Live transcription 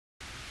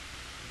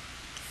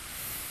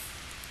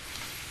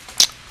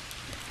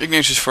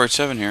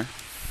Ignatius487 here,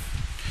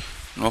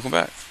 and welcome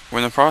back. We're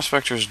in the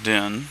Prospector's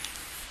Den.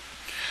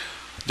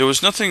 There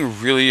was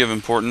nothing really of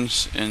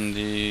importance in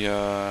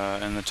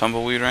the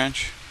Tumbleweed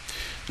Ranch.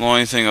 The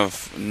only thing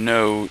of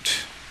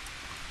note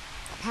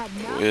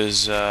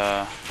is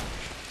the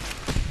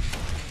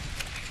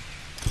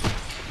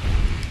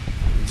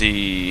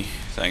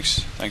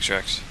thanks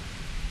Rex.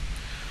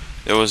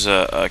 There was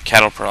a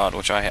cattle prod,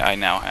 which I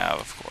now have,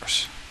 of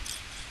course,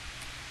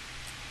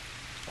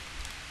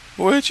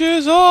 which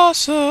is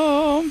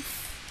awesome.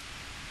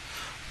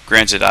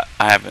 Granted,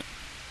 I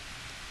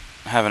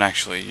haven't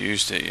actually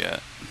used it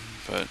yet,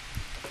 but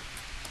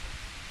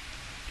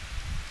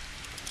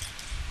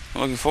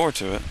I'm looking forward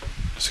to it.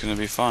 It's gonna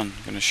be fun.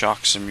 Gonna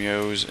shock some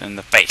yos in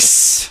the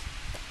face,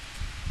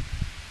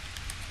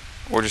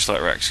 or just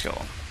let Rex kill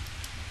him.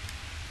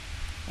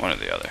 One or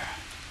the other.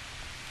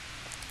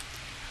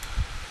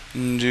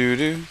 Do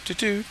do do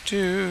do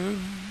do.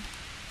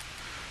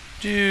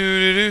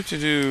 Do do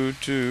do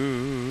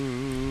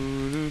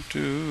do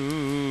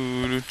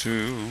do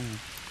do.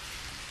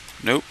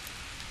 Nope.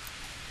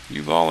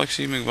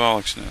 Uvolicsy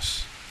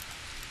McVolicsness.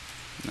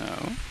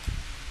 No.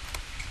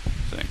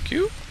 Thank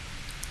you.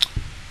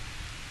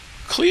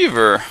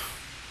 Cleaver.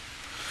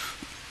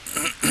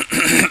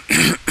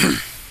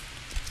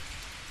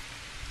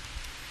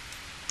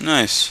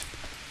 Nice.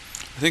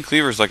 I think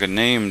Cleaver's like a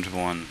named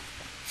one.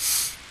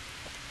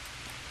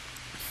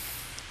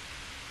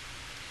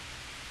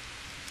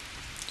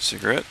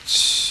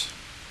 Cigarettes.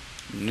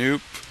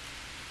 Nope.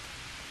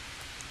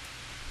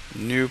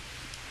 Nope.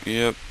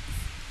 Yep.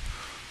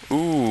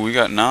 Ooh, we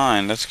got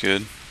 9. That's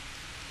good.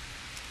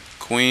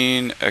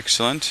 Queen.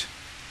 Excellent.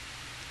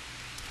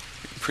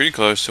 Pretty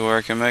close to where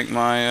I can make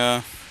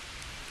my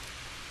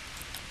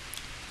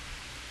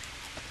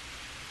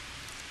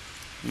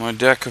my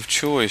deck of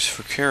choice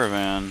for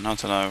Caravan. Not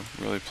that I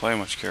really play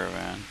much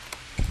Caravan.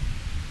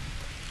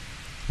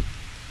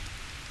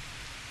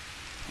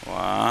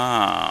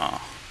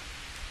 Wow.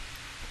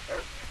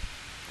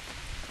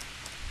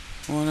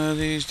 One of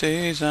these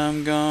days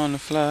I'm gonna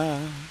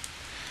fly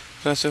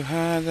so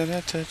high that I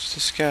touch the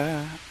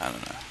sky. I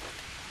don't know.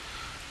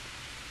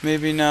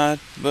 Maybe not,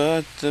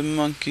 but the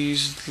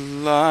monkeys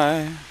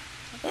lie.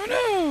 Oh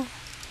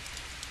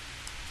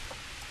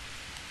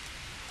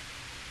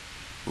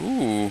no!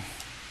 Ooh.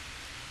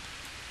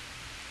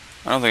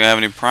 I don't think I have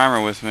any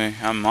primer with me.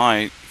 I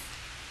might.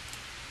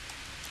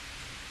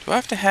 Do I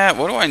have to have...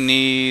 What do I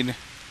need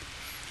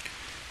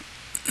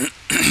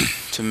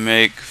to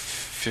make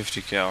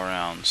 50 cal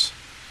rounds?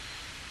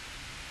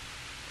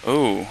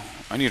 Oh,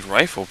 I need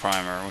rifle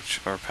primer,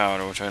 or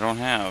powder, which I don't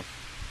have.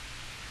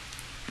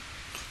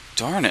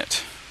 Darn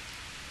it.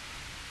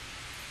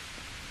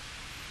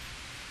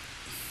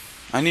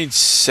 I need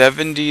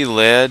 70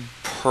 lead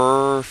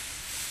per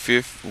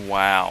 50.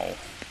 Wow.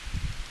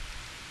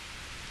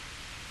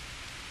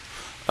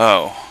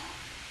 Oh.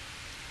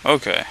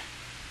 Okay.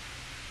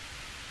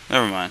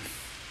 Never mind.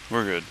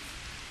 We're good.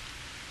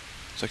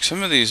 It's like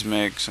some of these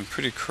make some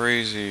pretty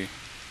crazy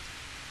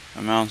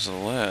amounts of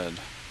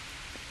lead.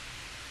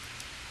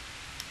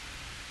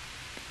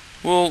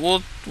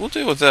 We'll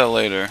deal with that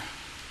later.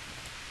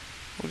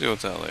 We'll deal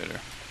with that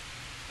later.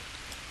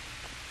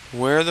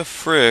 Where the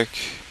frick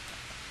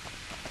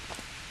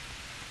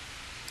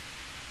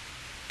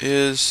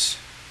is...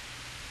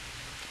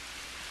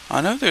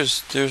 I know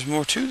there's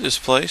more to this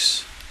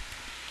place.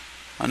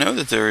 I know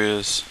that there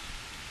is.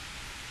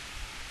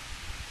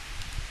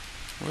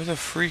 Where the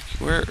freak...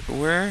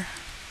 Where?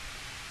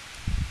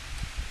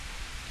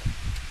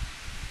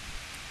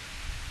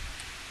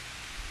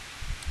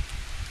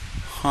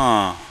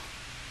 Huh.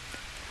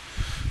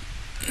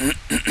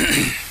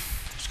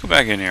 Let's go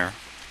back in here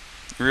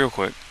real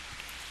quick.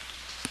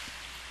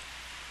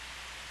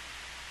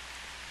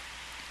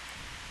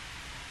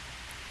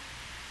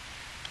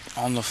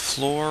 On the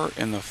floor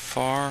in the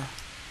far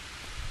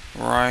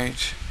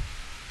right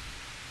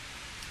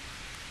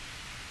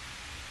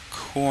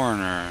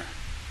corner.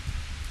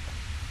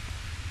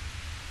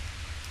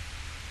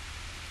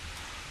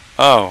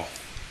 Oh,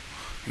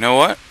 you know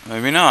what?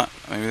 Maybe not.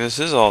 Maybe this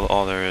is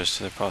all there is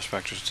to the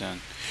Prospector's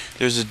Den.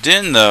 There's a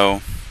den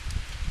though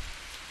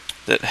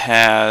that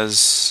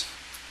has...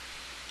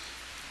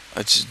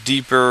 It's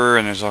deeper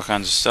and there's all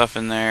kinds of stuff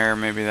in there.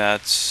 Maybe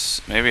I'm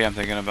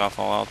thinking about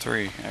Fallout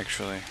 3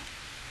 actually.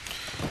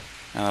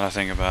 Now that I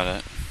think about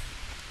it.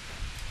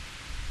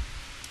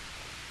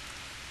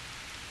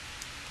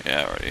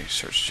 Yeah, I already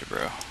searched you,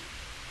 bro.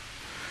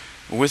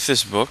 With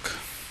this book,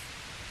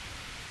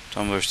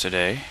 Tumblers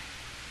Today,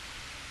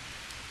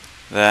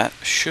 that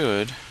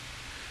should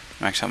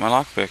max out my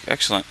lockpick.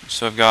 Excellent.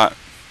 So I've got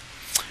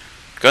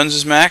guns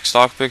is maxed,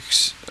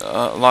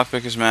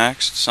 lockpick is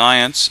maxed,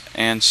 science,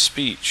 and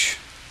speech.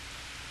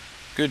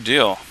 Good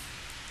deal.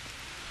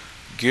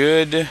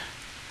 Good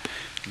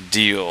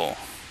deal.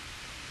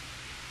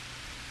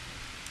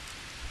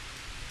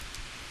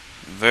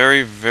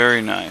 Very,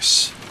 very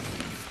nice.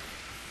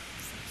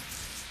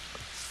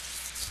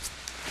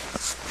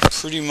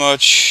 Pretty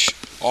much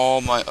all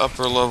my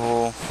upper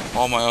level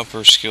all my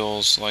upper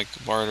skills like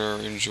barter,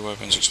 energy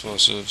weapons,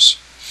 explosives.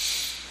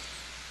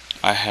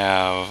 I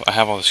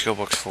have all the skill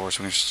books for,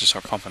 so we can just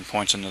start pumping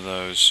points into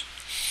those.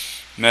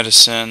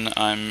 Medicine,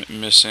 I'm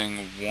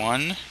missing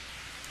 1.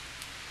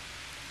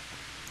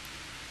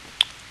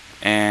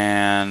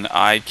 And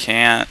I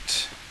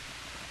can't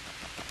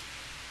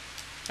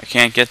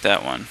get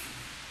that one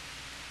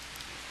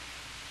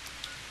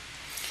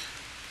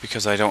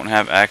because I don't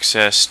have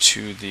access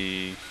to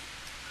the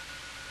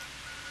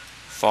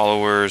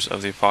Followers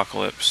of the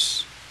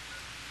Apocalypse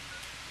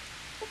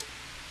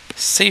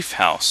safe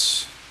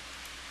house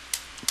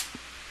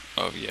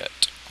of yet.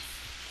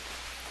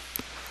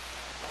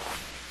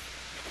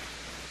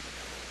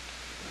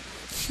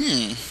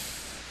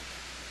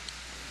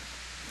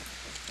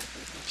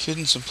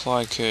 Hidden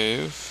Supply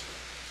Cave,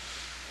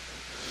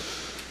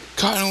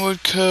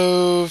 Cottonwood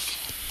Cove.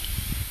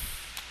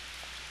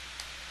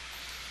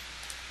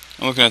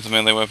 I'm looking at the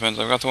melee weapons.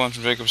 I've got the one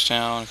from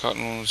Jacobstown,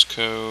 Cottonwood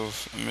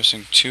Cove. I'm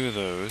missing 2 of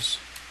those.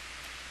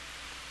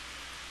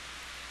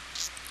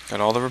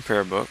 Got all the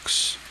repair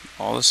books,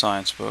 all the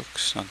science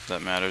books. Not that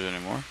that matters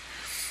anymore.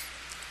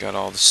 Got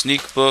all the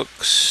sneak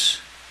books,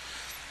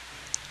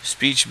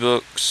 speech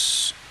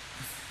books.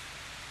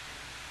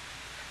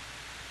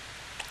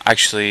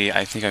 Actually,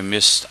 I think I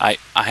missed. I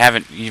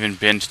haven't even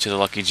been to the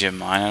Lucky Gem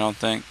mine, I don't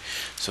think.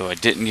 So I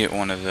didn't get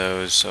one of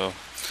those. So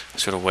I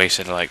sort of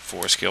wasted like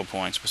 4 skill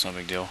points, but it's no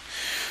big deal.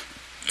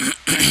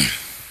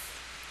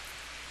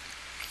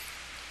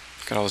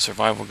 Got all the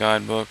survival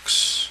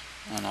guidebooks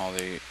and all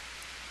the.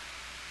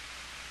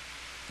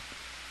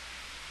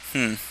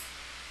 I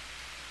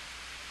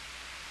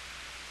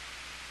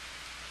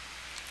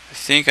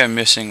think I'm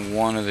missing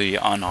one of the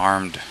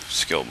unarmed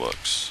skill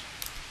books.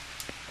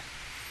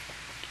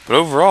 But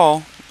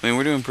overall, I mean,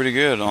 we're doing pretty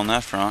good on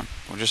that front.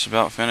 We're just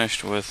about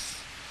finished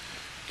with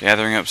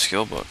gathering up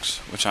skill books,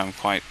 which I'm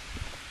quite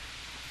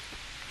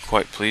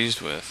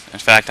pleased with. In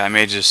fact, I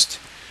may just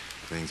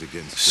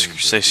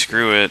say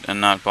screw it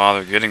and not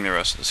bother getting the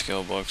rest of the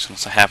skill books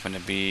unless I happen to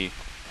be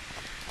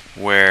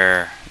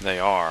where they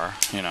are,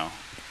 you know.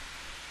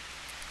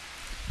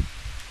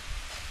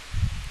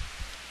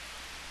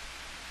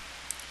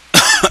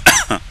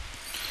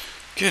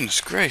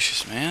 Goodness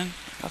gracious, man.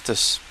 I got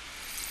this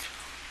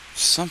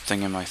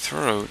something in my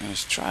throat and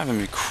it's driving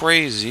me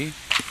crazy.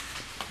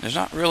 There's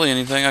not really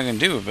anything I can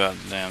do about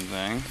the damn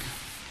thing.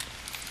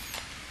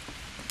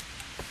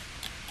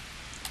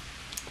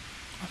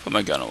 I'll put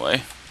my gun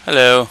away.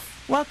 Hello.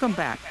 Welcome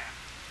back.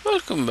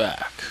 Welcome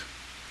back.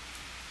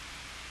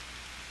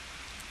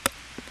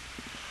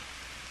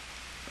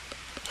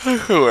 I'm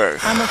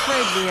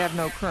afraid we have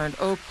no current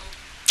oak.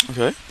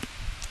 Okay.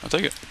 I'll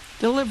take it.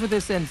 Deliver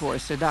this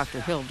invoice to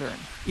Dr. Hildern.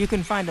 You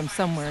can find him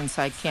somewhere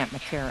inside Camp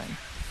McCarran.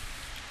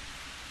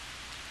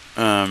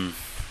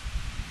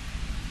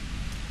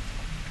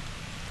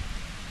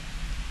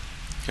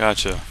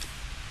 Gotcha.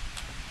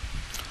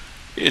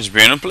 It's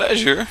been a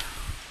pleasure.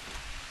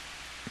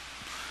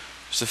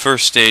 It's the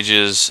first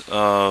stages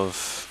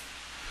of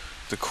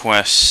the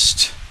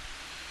quest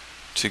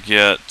to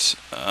get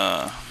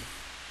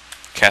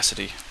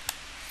Cassidy.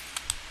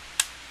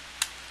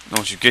 And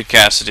once you get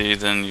Cassidy,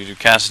 then you do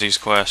Cassidy's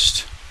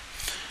quest.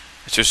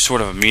 It's just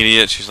sort of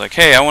immediate. She's like,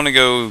 hey, I want to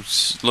go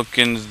look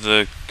into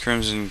the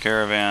Crimson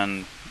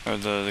Caravan, or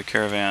the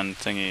caravan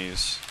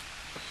thingies.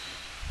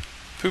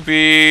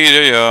 Poopy,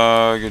 there you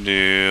are, good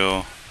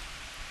deal.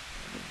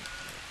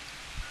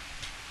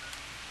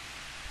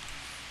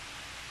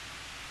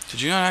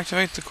 Did you not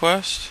activate the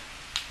quest?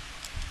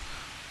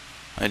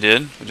 I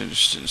did, but it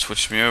just didn't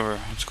switch me over.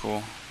 That's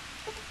cool.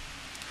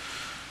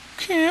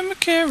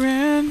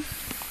 Karen.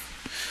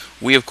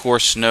 We, of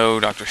course, know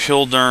Dr.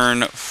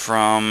 Hildern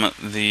from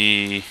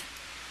the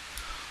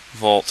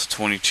Vault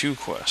 22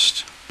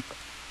 quest.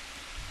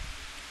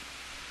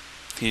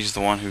 He's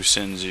the one who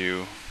sends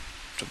you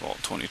to Vault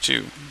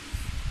 22.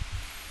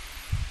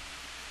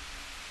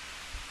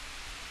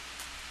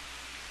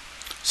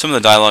 Some of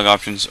the dialogue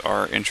options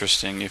are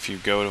interesting if you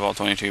go to Vault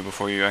 22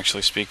 before you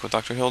actually speak with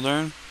Dr.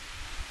 Hildern.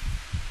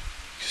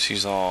 Because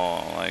he's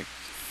all like,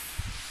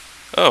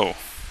 oh,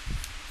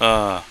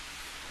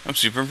 I'm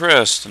super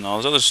impressed, and all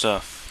this other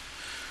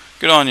stuff.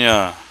 Good on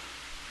ya.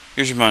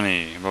 Here's your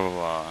money, blah,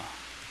 blah,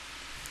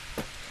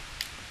 blah.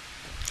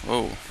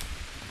 Whoa.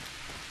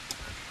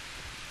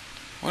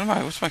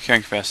 What's my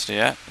carrying capacity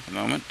at the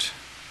moment?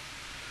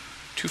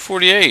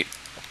 248.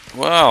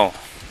 Wow.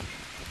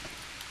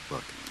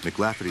 Look,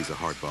 McLafferty's a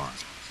hard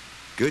boss.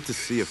 Good to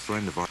see a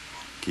friend of ours.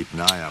 Keep an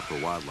eye out for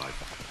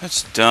wildlife.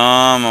 That's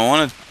dumb. I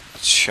want to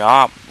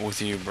chop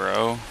with you,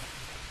 bro.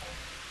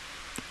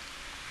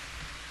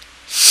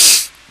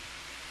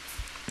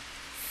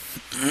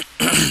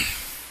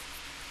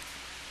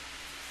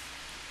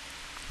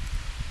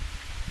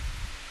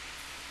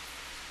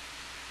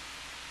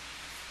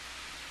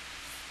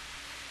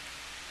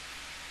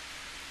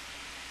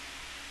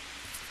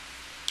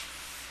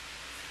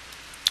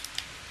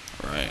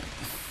 Right.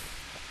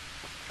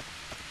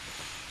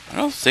 I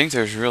don't think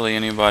there's really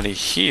anybody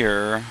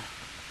here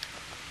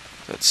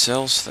that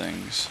sells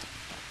things.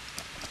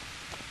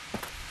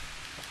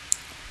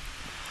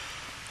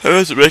 That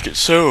doesn't make it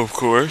so, of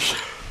course.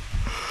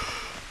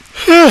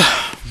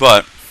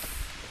 But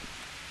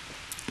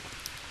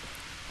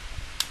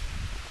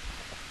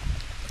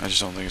I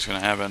just don't think it's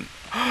going to happen.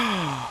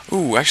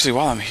 Ooh, actually,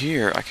 while I'm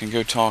here, I can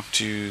go talk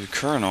to the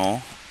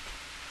Colonel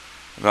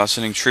about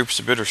sending troops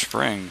to Bitter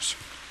Springs.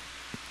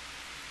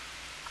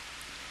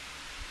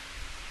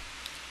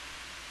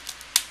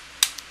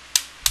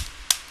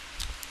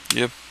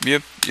 Yep.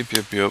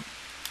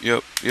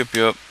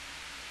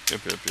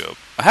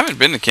 I haven't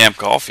been to Camp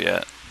Golf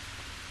yet.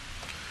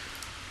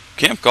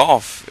 Camp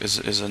Golf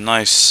is a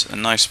nice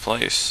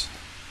place.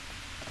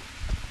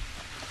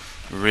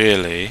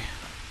 Really.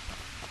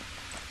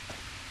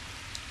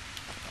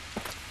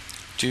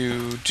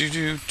 Do.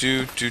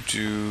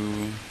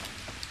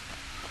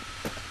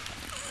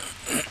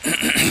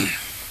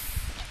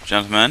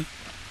 Gentlemen.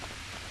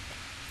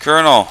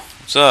 Colonel,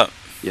 what's up?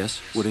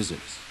 Yes? What is it?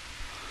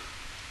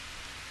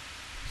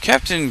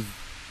 Captain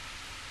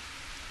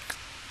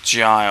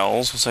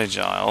Giles, we'll say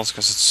Giles,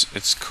 because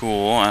it's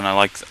cool, and I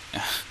like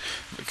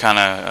kind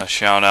of a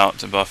shout out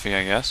to Buffy,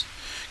 I guess.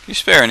 Can you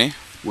spare any?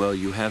 Well,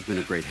 you have been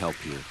a great help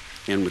here,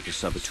 and with the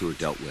saboteur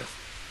dealt with.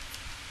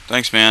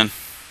 Thanks, man.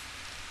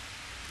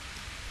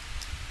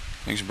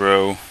 Thanks,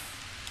 bro.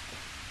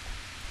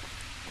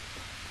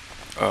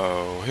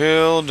 Oh,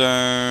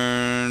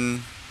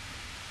 Hildern.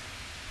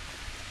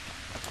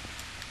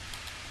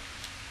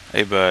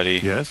 Hey, buddy.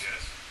 Yes?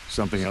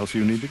 Something else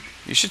you needed?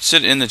 You should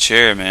sit in the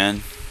chair,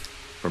 man.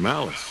 From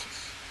Alice.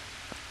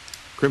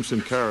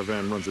 Crimson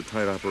Caravan runs a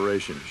tight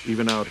operation,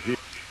 even out here.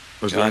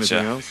 Was there Gotcha.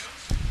 anything else?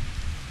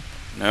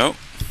 Nope.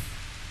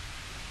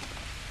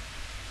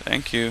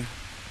 Thank you.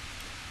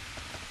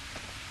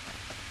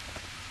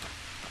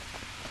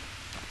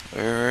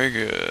 Very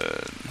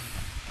good.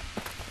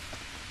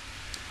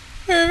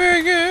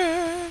 Very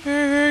good.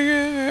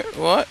 Very good.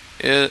 What?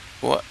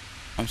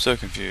 I'm so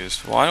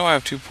confused. Why do I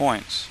have 2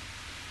 points?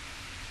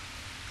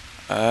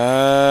 Oh.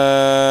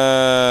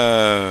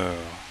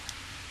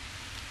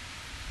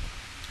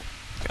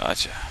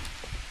 Gotcha.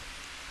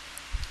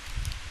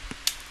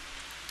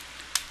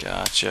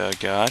 I'm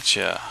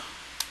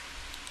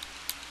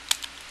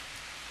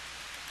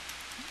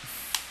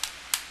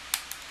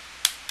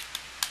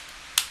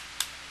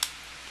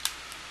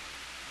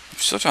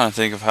still trying to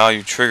think of how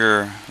you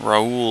trigger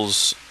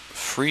Raoul's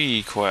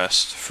free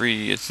quest.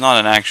 It's not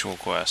an actual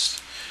quest.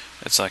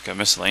 It's like a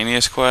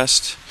miscellaneous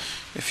quest,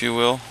 if you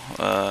will.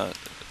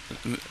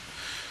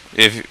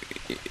 If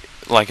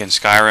like in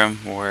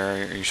Skyrim,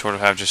 where you sort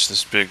of have just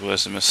this big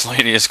list of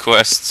miscellaneous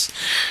quests.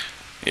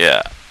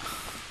 Yeah.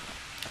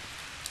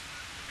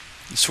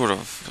 It's sort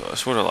of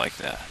like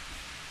that.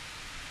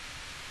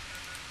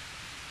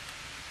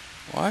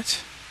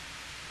 What?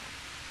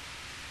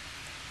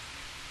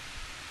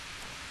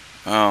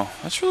 Oh,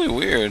 that's really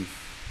weird.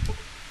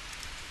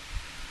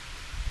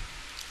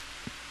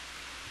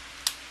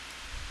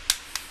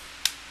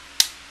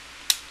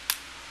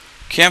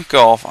 Camp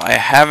Golf, I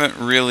haven't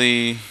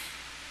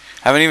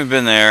even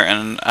been there,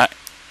 and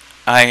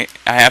I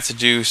have to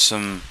do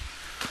some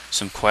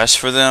quests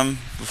for them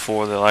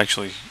before they'll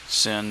actually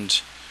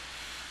send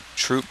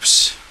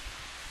troops,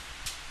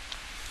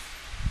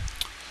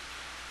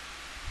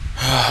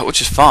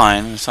 which is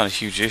fine. It's not a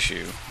huge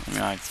issue. I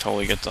mean, I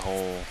totally get the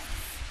whole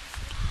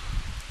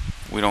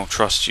we don't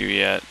trust you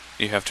yet,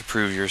 you have to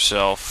prove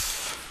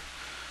yourself,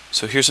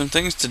 so here's some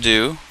things to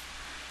do,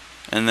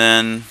 and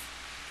then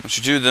once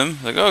you do them,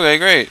 like, okay,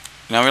 great,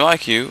 now we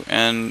like you,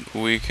 and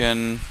we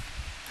can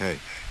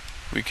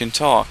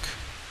talk,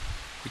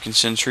 we can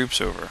send troops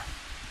over.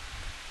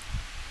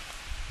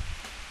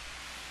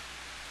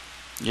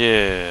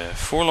 Yeah,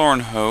 Forlorn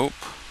Hope.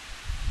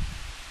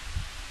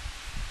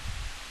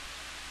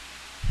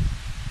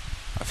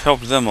 I've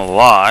helped them a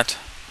lot.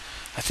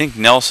 I think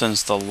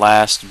Nelson's the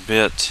last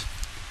bit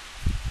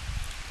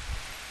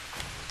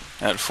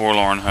at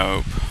Forlorn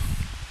Hope.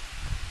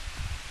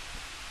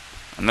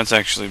 And that's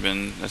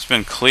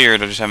been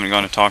cleared, I just haven't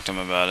gone to talk to him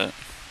about it.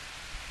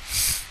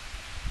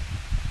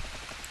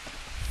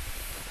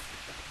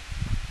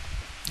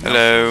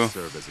 Hello.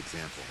 Serve as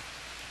example.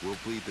 We'll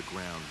bleed the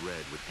ground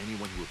red with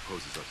anyone who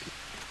opposes our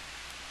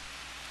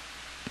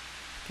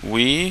people.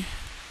 We?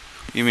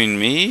 You mean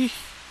me?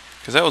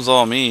 Because that was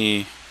all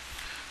me.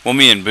 Well,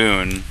 me and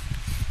Boone.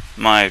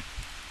 My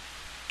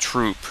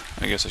troop,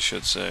 I guess I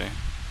should say.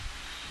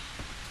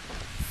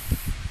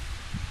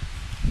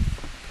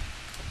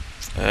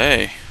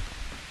 Hey.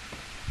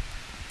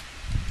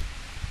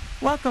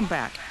 Welcome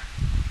back.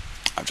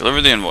 I've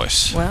delivered the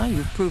invoice. Well,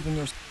 you've proven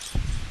your...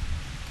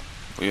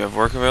 Will you have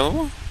work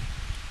available?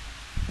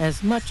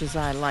 As much as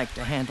I like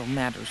to handle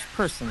matters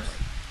personally,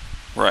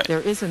 Right.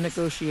 there is a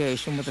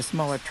negotiation with a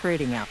smaller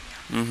trading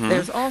outfit. Mm-hmm.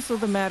 There's also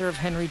the matter of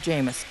Henry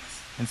Jameson.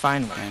 And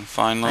finally, Tell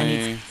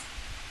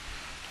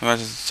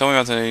me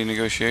about the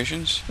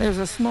negotiations. there's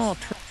a small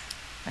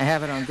I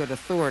have it on good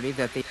authority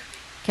that the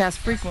Cass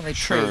frequently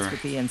trades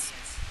with the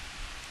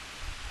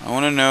I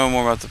want to know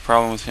more about the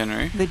problem with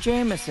Henry. The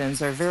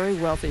Jamesons are very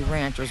wealthy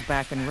ranchers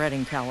back in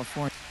Redding,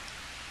 California.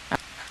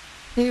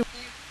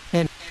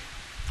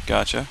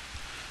 Gotcha.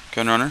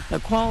 Gun runner. The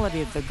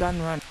quality of the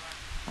gun run.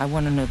 I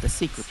want to know the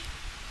secret.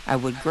 I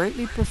would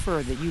greatly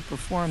prefer that you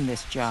perform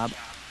this job.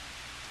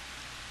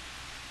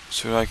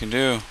 See what I can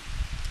do.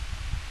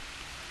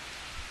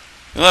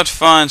 You'll have to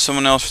find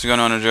someone else for the gun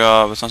runner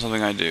job. It's not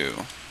something I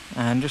do.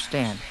 I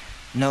understand.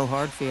 No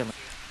hard feelings.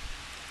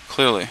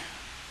 Clearly.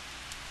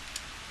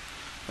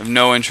 I have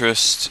no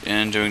interest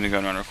in doing the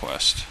gun runner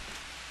quest.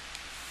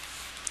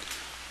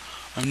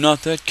 I'm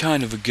not that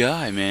kind of a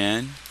guy,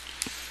 man.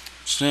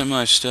 It's not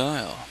my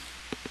style.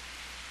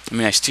 I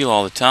mean, I steal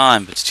all the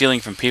time, but stealing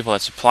from people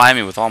that supply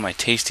me with all my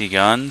tasty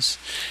guns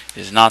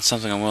is not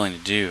something I'm willing to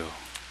do.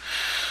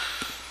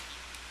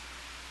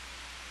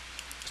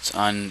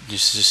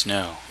 Just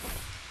no.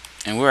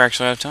 And we're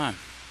actually out of time.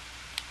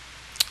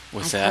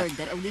 With that. I've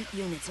heard that elite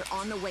units are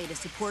on the way to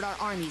support our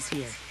armies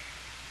here.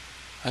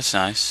 That's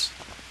nice.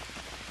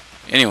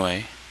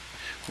 Anyway,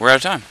 we're out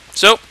of time.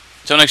 So,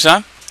 until next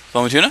time,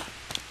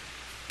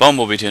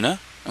 Bumblebee Tuna, and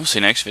we'll see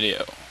you next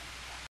video.